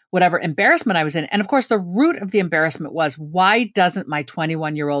embarrassment I was in. And of course, the root of the embarrassment was, why doesn't my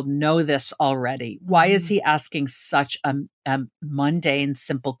 21-year-old know this already? Why is he asking such a mundane,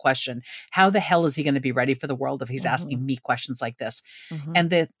 simple question? How the hell is he going to be ready for the world if he's asking me questions like this? And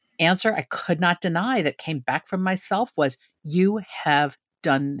the answer I could not deny that came back from myself was, you have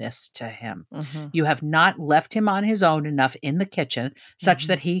done this to him. You have not left him on his own enough in the kitchen such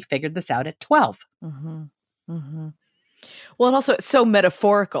that he figured this out at 12. Well, and also it's so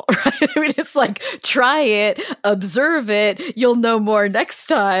metaphorical, right? I mean, it's like, try it, observe it, you'll know more next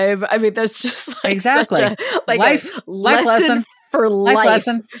time. I mean, that's just like exactly such a, like life lesson for life.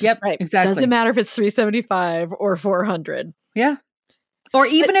 Lesson. Yep, right. Exactly. Doesn't matter if it's 375 or 400. Yeah. Or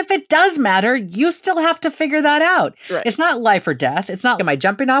even if it does matter, you still have to figure that out. Right. It's not life or death. It's not, am I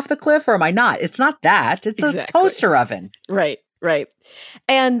jumping off the cliff or am I not? It's not that. It's a toaster oven. Right.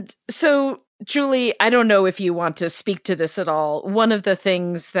 And so, Julie, I don't know if you want to speak to this at all. One of the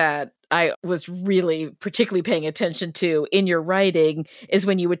things that I was really particularly paying attention to in your writing is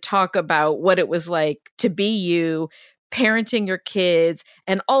when you would talk about what it was like to be you, parenting your kids,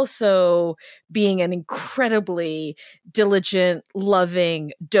 and also being an incredibly diligent,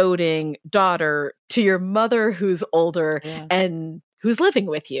 loving, doting daughter to your mother who's older and who's living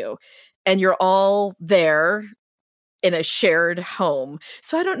with you. And you're all there in a shared home.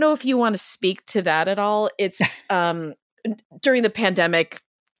 So I don't know if you want to speak to that at all. It's during the pandemic,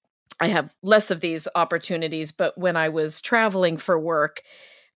 I have less of these opportunities, but when I was traveling for work,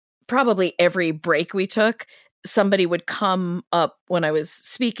 probably every break we took, somebody would come up when I was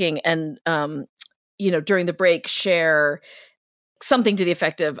speaking and, during the break, share something to the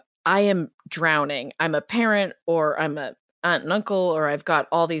effect of, I am drowning. I'm a parent, or I'm a aunt and uncle, or I've got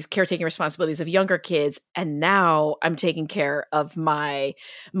all these caretaking responsibilities of younger kids. And now I'm taking care of my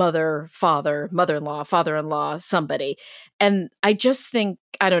mother, father, mother-in-law, father-in-law, somebody. And I just think,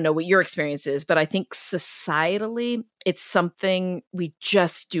 I don't know what your experience is, but I think societally, it's something we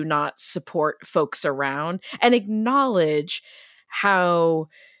just do not support folks around and acknowledge how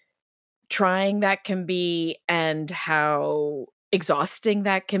trying that can be and how exhausting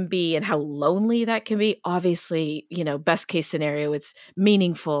that can be and how lonely that can be. Obviously, best case scenario, it's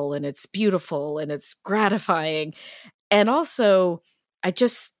meaningful and it's beautiful and it's gratifying. And also, I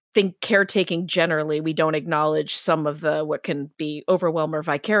just think caretaking generally, we don't acknowledge some of the what can be overwhelm or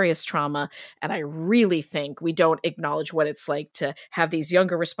vicarious trauma. And I really think we don't acknowledge what it's like to have these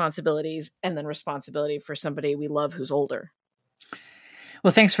younger responsibilities and then responsibility for somebody we love who's older.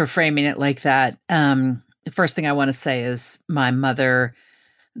 Well, thanks for framing it like that. The first thing I want to say is my mother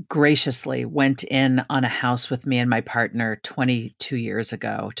graciously went in on a house with me and my partner 22 years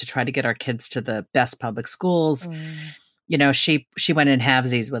ago to try to get our kids to the best public schools. She went in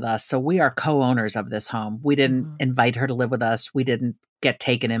halvesies with us. So we are co-owners of this home. We didn't invite her to live with us. We didn't get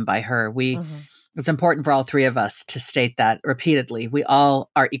taken in by her. It's important for all three of us to state that repeatedly. We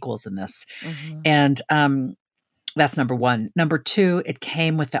all are equals in this. And that's number one. Number two, it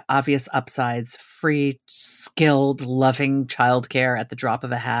came with the obvious upsides: free, skilled, loving childcare at the drop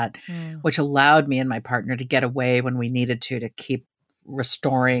of a hat, which allowed me and my partner to get away when we needed to keep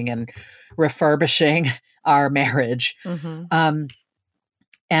restoring and refurbishing our marriage. And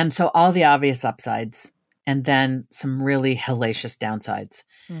so all the obvious upsides, and then some really hellacious downsides.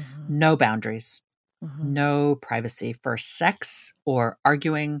 No boundaries, no privacy for sex or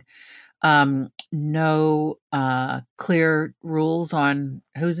arguing. No clear rules on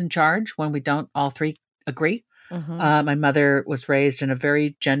who's in charge when we don't all three agree. My mother was raised in a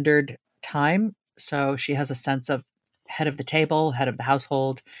very gendered time. So she has a sense of head of the table, head of the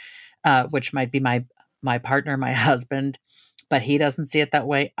household, which might be my partner, my husband, but he doesn't see it that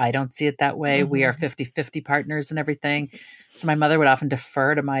way. I don't see it that way. We are 50-50 partners and everything. So my mother would often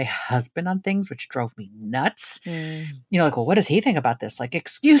defer to my husband on things, which drove me nuts. Like, well, what does he think about this? Like,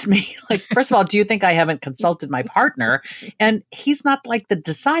 excuse me. Like, first of all, do you think I haven't consulted my partner? And he's not like the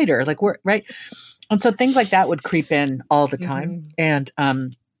decider. Like, we're right. And so things like that would creep in all the time. And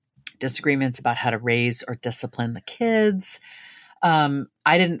disagreements about how to raise or discipline the kids.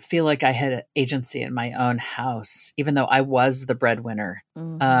 I didn't feel like I had agency in my own house, even though I was the breadwinner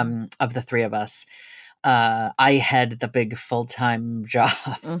of the three of us. I had the big full-time job,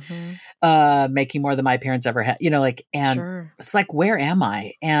 making more than my parents ever had, it's like, where am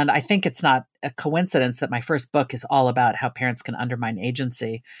I? And I think it's not a coincidence that my first book is all about how parents can undermine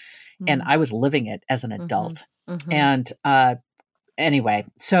agency. And I was living it as an adult. And, anyway,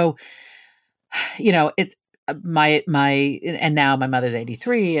 so, it's and now my mother's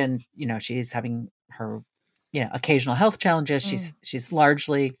 83 and, she's having her, occasional health challenges. She's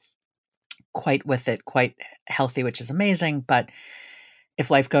largely quite with it, quite healthy, which is amazing. But if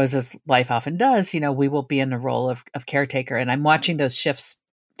life goes as life often does, we will be in the role of caretaker. And I'm watching those shifts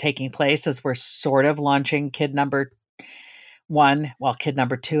taking place as we're sort of launching kid number 1, while kid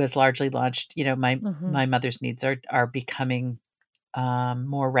number 2 is largely launched. My mother's needs are becoming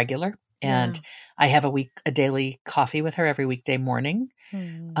more regular. And I have a daily coffee with her every weekday morning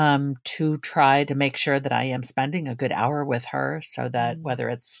to try to make sure that I am spending a good hour with her, so that whether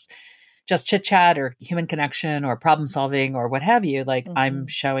it's just chit chat or human connection or problem solving or what have you, like I'm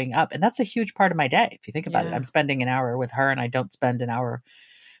showing up. And that's a huge part of my day. If you think about it, I'm spending an hour with her and I don't spend an hour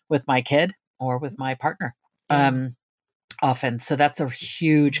with my kid or with my partner often. So that's a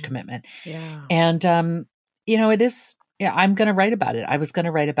huge commitment. Yeah. And, it is, I'm going to write about it. I was going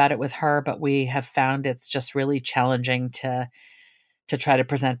to write about it with her, but we have found it's just really challenging to try to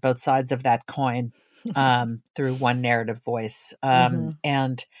present both sides of that coin through one narrative voice.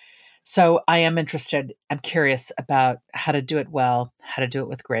 And so I am interested. I'm curious about how to do it well, how to do it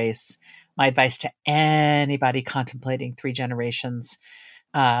with grace. My advice to anybody contemplating 3 generations,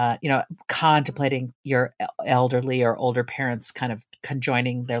 contemplating your elderly or older parents kind of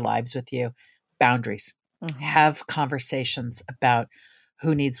conjoining their lives with you, boundaries. Have conversations about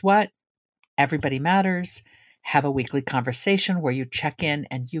who needs what. Everybody matters. Have a weekly conversation where you check in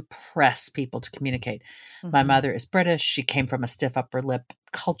and you press people to communicate. My mother is British. She came from a stiff upper lip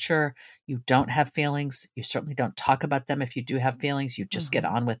culture. You don't have feelings. You certainly don't talk about them. If you do have feelings, you just get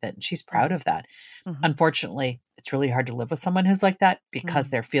on with it. And she's proud of that. Unfortunately, it's really hard to live with someone who's like that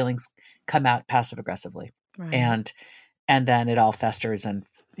because their feelings come out passive aggressively. Right. And then it all festers and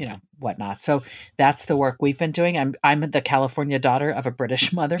whatnot. So that's the work we've been doing. I'm the California daughter of a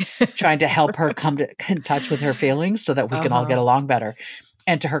British mother, trying to help her come in touch with her feelings so that we can all get along better.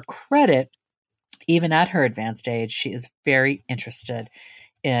 And to her credit, even at her advanced age, she is very interested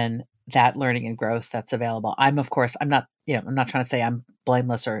in that learning and growth that's available. I'm not trying to say I'm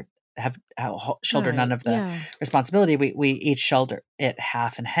blameless or shoulder none of the responsibility. We each shoulder it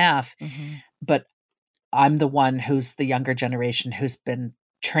half and half, but I'm the one who's the younger generation who's been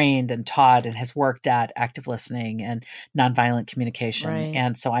trained and taught and has worked at active listening and nonviolent communication. Right.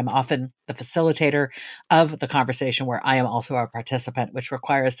 And so I'm often the facilitator of the conversation where I am also a participant, which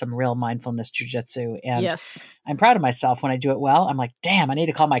requires some real mindfulness jujitsu. And I'm proud of myself when I do it well. I'm like, damn, I need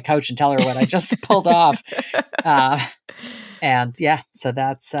to call my coach and tell her what I just pulled off. So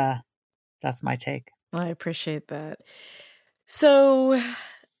that's my take. I appreciate that. So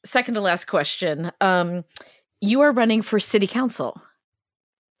second to last question. You are running for city council.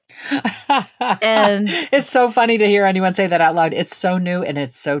 And it's so funny to hear anyone say that out loud. It's so new and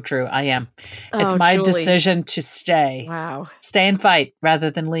it's so true. I am. It's my decision to stay. Wow. Stay and fight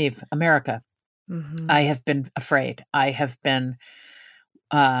rather than leave America. I have been afraid. I have been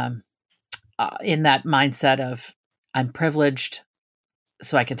in that mindset of I'm privileged,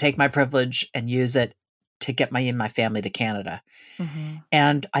 so I can take my privilege and use it to get me and my family to Canada.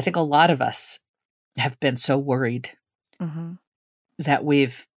 And I think a lot of us have been so worried that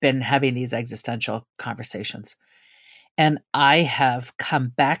we've been having these existential conversations. And I have come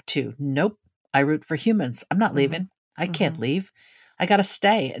back to, nope, I root for humans. I'm not leaving. I can't leave. I got to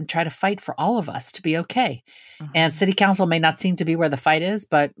stay and try to fight for all of us to be okay. And city council may not seem to be where the fight is,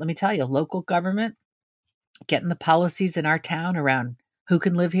 but let me tell you, local government, getting the policies in our town around who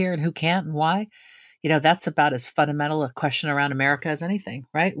can live here and who can't and why, that's about as fundamental a question around America as anything,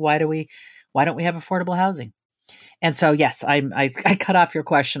 right? Why don't we have affordable housing? And so, yes, I cut off your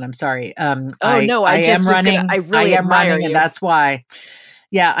question. I'm sorry. I am running, I really admire you. And that's why.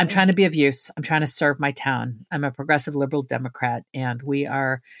 Yeah, I'm trying to be of use. I'm trying to serve my town. I'm a progressive liberal Democrat, and we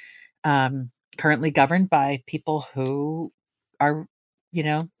are currently governed by people who are,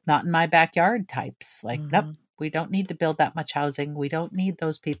 not in my backyard types. Like, nope, we don't need to build that much housing. We don't need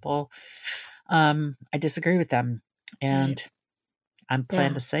those people. I disagree with them, and I'm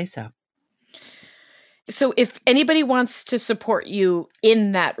planning to say so. So if anybody wants to support you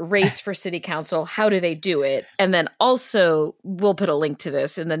in that race for city council, how do they do it? And then also, we'll put a link to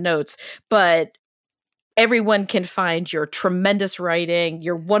this in the notes, but everyone can find your tremendous writing,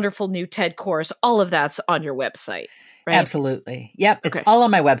 your wonderful new TED course, all of that's on your website, right? Absolutely. Yep. It's all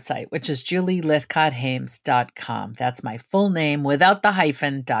on my website, which is julielythcott-haims.com. That's my full name without the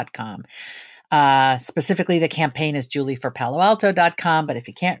hyphen.com. Specifically, the campaign is julieforpaloalto.com. But if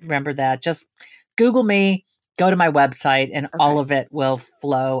you can't remember that, just Google me, go to my website, and all of it will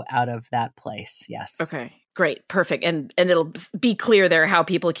flow out of that place. Yes. Okay. Great. Perfect. And it'll be clear there how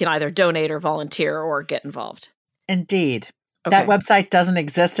people can either donate or volunteer or get involved. Indeed. Okay. That website doesn't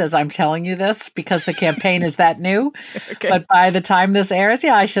exist as I'm telling you this because the campaign is that new. But by the time this airs,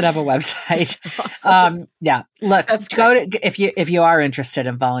 I should have a website. Awesome. Look, go to if you are interested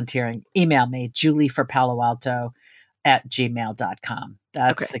in volunteering, email me, julieforpaloalto@gmail.com.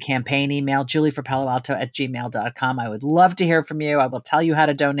 That's the campaign email, julieforpaloalto@gmail.com. I would love to hear from you. I will tell you how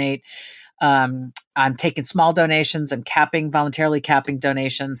to donate. I'm taking small donations and voluntarily capping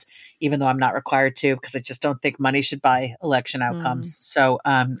donations, even though I'm not required to, because I just don't think money should buy election outcomes. So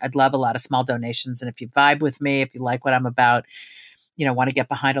I'd love a lot of small donations. And if you vibe with me, if you like what I'm about, want to get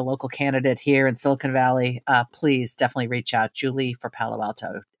behind a local candidate here in Silicon Valley, please definitely reach out,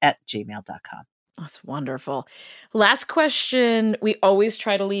 julieforpaloalto@gmail.com. That's wonderful. Last question. We always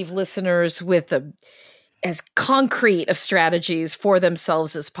try to leave listeners with as concrete of strategies for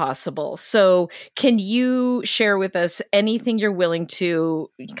themselves as possible. So can you share with us anything you're willing to,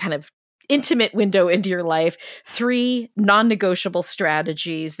 kind of intimate window into your life, 3 non-negotiable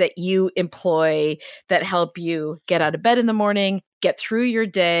strategies that you employ that help you get out of bed in the morning, get through your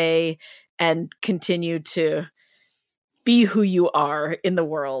day, and continue to be who you are in the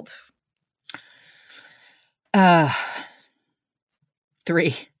world?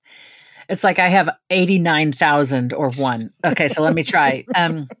 3. It's like I have 89,000 or 1. Okay, so let me try.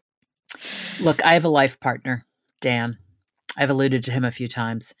 Look, I have a life partner, Dan. I've alluded to him a few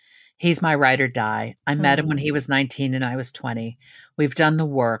times. He's my ride or die. I met him when he was 19 and I was 20. We've done the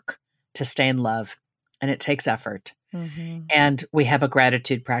work to stay in love, and it takes effort. And we have a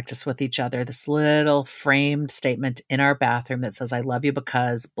gratitude practice with each other, this little framed statement in our bathroom that says, I love you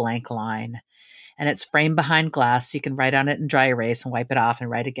because blank line. And it's framed behind glass. You can write on it in dry erase and wipe it off and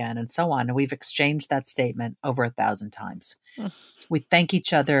write again and so on. And we've exchanged that statement over 1,000 times. We thank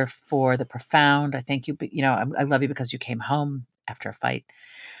each other for the profound, I thank you, I love you because you came home after a fight.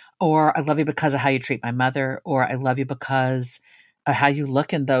 Or I love you because of how you treat my mother. Or I love you because of how you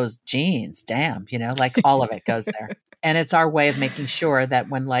look in those jeans. Damn, like all of it goes there. And it's our way of making sure that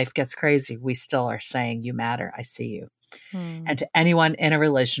when life gets crazy, we still are saying, you matter, I see you. And to anyone in a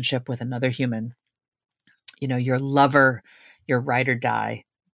relationship with another human, your lover, your ride or die,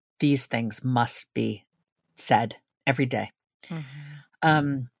 these things must be said every day.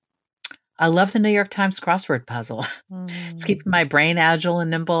 I love the New York Times crossword puzzle. It's keeping my brain agile and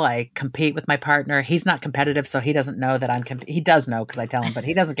nimble. I compete with my partner. He's not competitive, so he doesn't know that I'm he does know because I tell him, but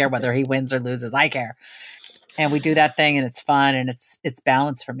he doesn't care whether he wins or loses. I care. And we do that thing and it's fun and it's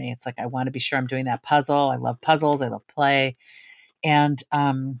balance for me. It's like I want to be sure I'm doing that puzzle. I love puzzles. I love play. And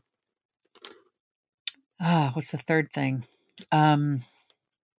what's the third thing?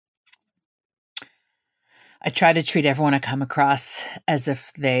 I try to treat everyone I come across as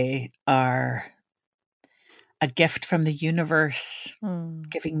if they are a gift from the universe,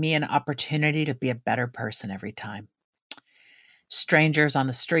 giving me an opportunity to be a better person every time. Strangers on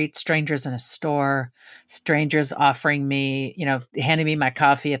the street, strangers in a store, strangers offering me, handing me my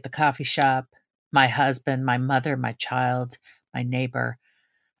coffee at the coffee shop, my husband, my mother, my child, my neighbor.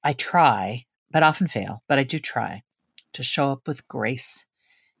 I try, but often fail, but I do try to show up with grace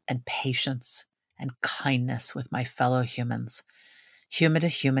and patience and kindness with my fellow humans. Human to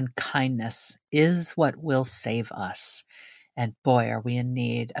human kindness is what will save us. And boy, are we in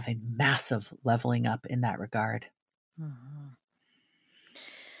need of a massive leveling up in that regard.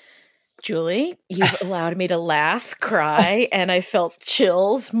 Julie, you've allowed me to laugh, cry, and I felt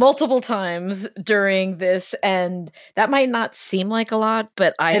chills multiple times during this. And that might not seem like a lot,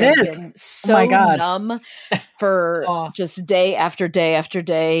 but I have been so numb for just day after day after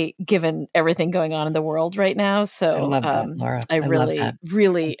day, given everything going on in the world right now. So I love that, Laura. I really, love that.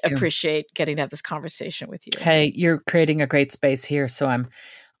 really appreciate getting to have this conversation with you. Hey, you're creating a great space here. So I'm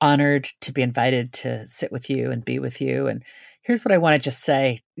honored to be invited to sit with you and be with you. And here's what I want to just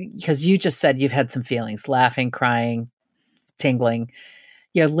say, because you just said you've had some feelings, laughing, crying, tingling.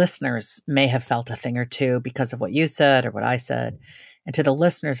 Your listeners may have felt a thing or two because of what you said or what I said. And to the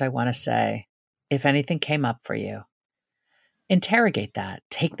listeners, I want to say, if anything came up for you, interrogate that.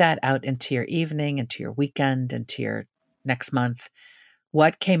 Take that out into your evening, into your weekend, into your next month.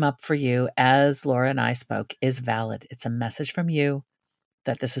 What came up for you as Laura and I spoke is valid. It's a message from you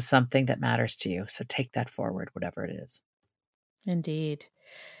that this is something that matters to you. So take that forward, whatever it is. Indeed.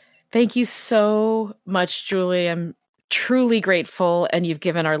 Thank you so much, Julie. I'm truly grateful, and you've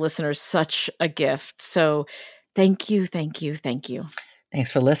given our listeners such a gift. So thank you, thank you, thank you. Thanks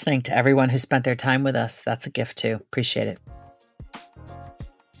for listening to everyone who spent their time with us. That's a gift too. Appreciate it.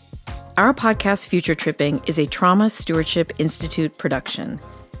 Our podcast, Future Tripping, is a Trauma Stewardship Institute production.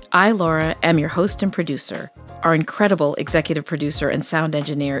 I, Laura, am your host and producer. Our incredible executive producer and sound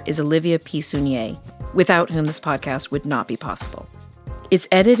engineer is Olivia P. Sounier, without whom this podcast would not be possible. It's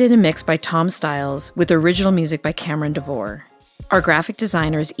edited and mixed by Tom Stiles, with original music by Cameron DeVore. Our graphic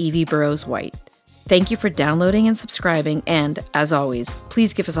designer is Evie Burrows-White. Thank you for downloading and subscribing, and, as always,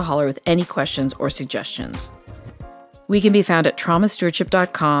 please give us a holler with any questions or suggestions. We can be found at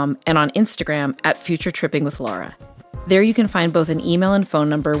traumastewardship.com and on Instagram at Future Tripping with Laura. There you can find both an email and phone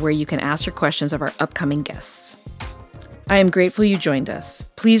number where you can ask your questions of our upcoming guests. I am grateful you joined us.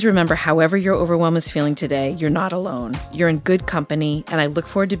 Please remember, however your overwhelm is feeling today, you're not alone. You're in good company, and I look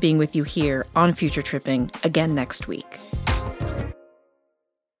forward to being with you here on Future Tripping again next week.